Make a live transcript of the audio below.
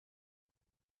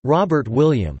Robert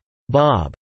William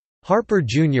Bob Harper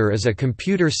Jr. is a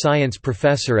computer science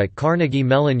professor at Carnegie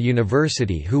Mellon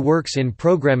University who works in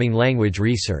programming language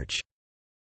research.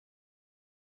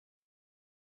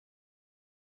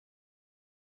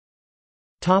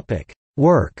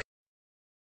 Work.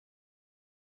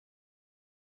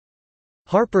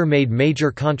 Harper made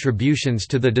major contributions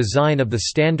to the design of the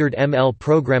standard ML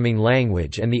programming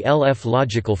language and the LF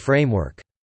logical framework.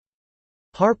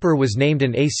 Harper was named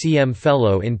an ACM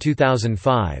Fellow in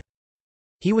 2005.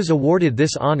 He was awarded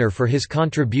this honor for his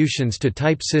contributions to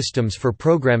type systems for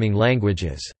programming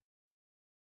languages.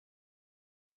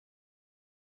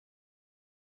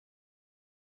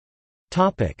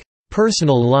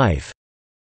 Personal life.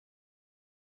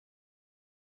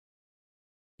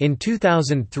 In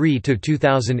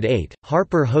 2003–2008,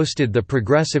 Harper hosted the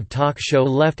progressive talk show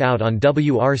Left Out on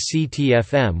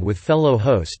WRC-TFM with fellow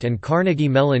host and Carnegie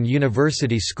Mellon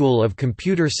University School of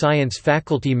Computer Science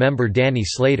faculty member Danny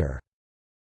Slater.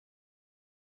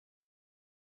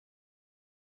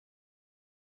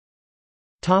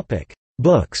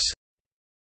 Books.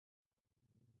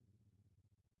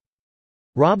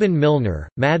 Robin Milner,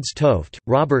 Mads Toft,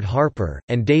 Robert Harper,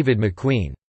 and David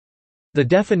McQueen. The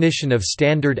Definition of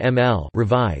Standard ML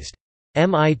revised.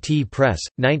 MIT Press,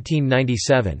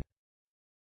 1997.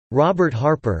 Robert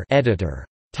Harper, editor.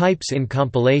 Types in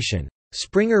Compilation.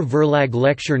 Springer Verlag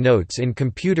Lecture Notes in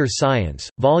Computer Science,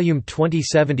 Volume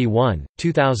 2071,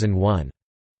 2001.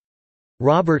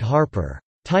 Robert Harper.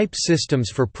 Type Systems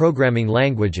for Programming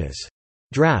Languages.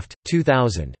 Draft,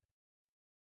 2000.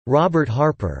 Robert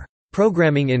Harper.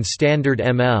 Programming in Standard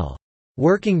ML.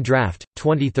 Working Draft,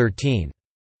 2013.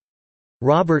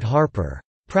 Robert Harper.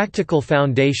 Practical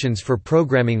Foundations for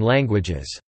Programming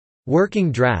Languages.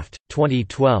 Working Draft,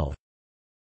 2012.